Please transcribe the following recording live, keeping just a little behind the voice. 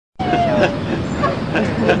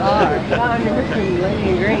Lady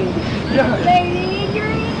in green. Lady in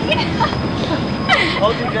green.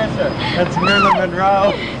 Hold your dresser. That's Marilyn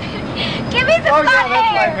Monroe. Give me some Oh yeah, hair.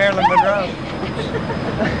 that's like Marilyn Monroe.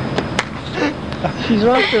 She's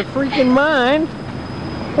lost her freaking mind.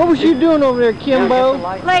 What was you doing over there, Kimbo?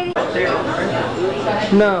 Lady.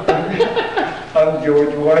 No. I'm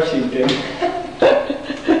George Washington.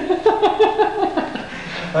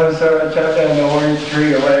 I'm sorry, I chopped down the orange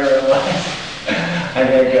tree or whatever it was. I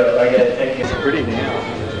gotta go. I gotta take it. It's pretty now.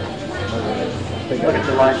 Look at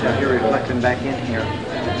the lights out here reflecting back in here.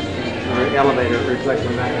 The elevator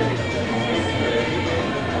reflecting back in.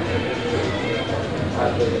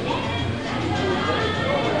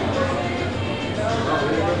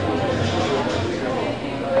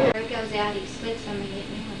 It goes out, he splits some of it.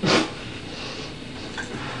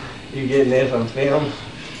 You getting this on film?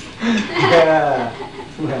 Yeah.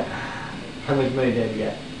 How much money did you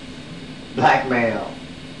got? Blackmail.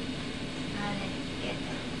 I didn't get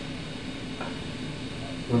that.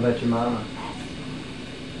 What about your mama?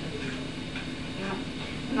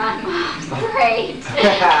 My mom's great.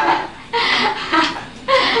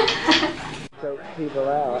 Choke people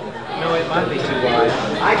out. No, it might be too wide.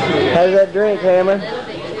 I can't. How's that drink, Hammer? You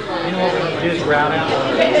know what we can do is ground out one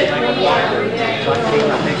of these and make them wider. So I can keep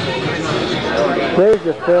my pictures. There's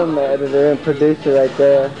the film editor and producer right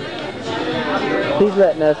there. He's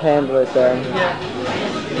letting us handle it though.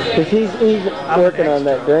 Cause he's working on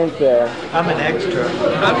that drink there. I'm an extra.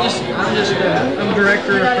 I'm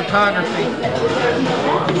director of photography.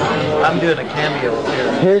 I'm doing a cameo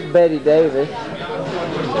here. Here's Betty Davis.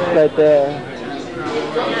 Right there.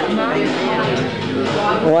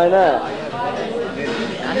 Why not?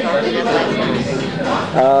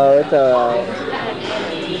 Oh, it's alright.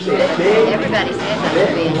 Everybody says I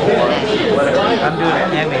should be in here. Whatever. I'm doing a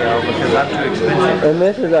cameo because I'm too expensive. And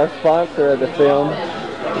this is our sponsor of the film,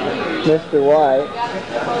 Mr. White.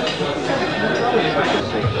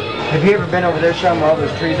 Have you ever been over there showing where all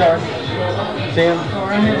those trees are? See them?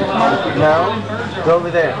 No? Go over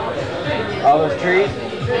there. All those trees?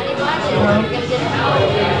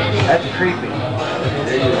 That's creepy.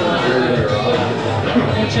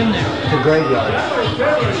 What's in there? It's a graveyard.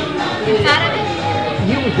 Inside of it?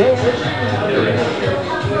 You were there.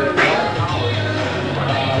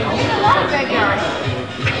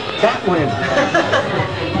 That one.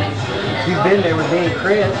 You've been there with me and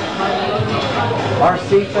Chris. RC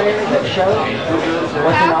fair, that show.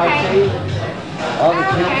 What's an RC? All the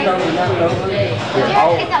tombstones and nothing over. Yeah,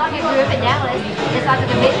 it's not like I grew up in Dallas. It's like a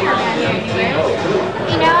division around here anywhere.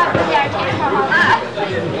 You know, I've lived out of town for my whole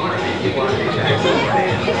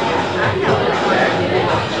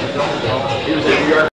life.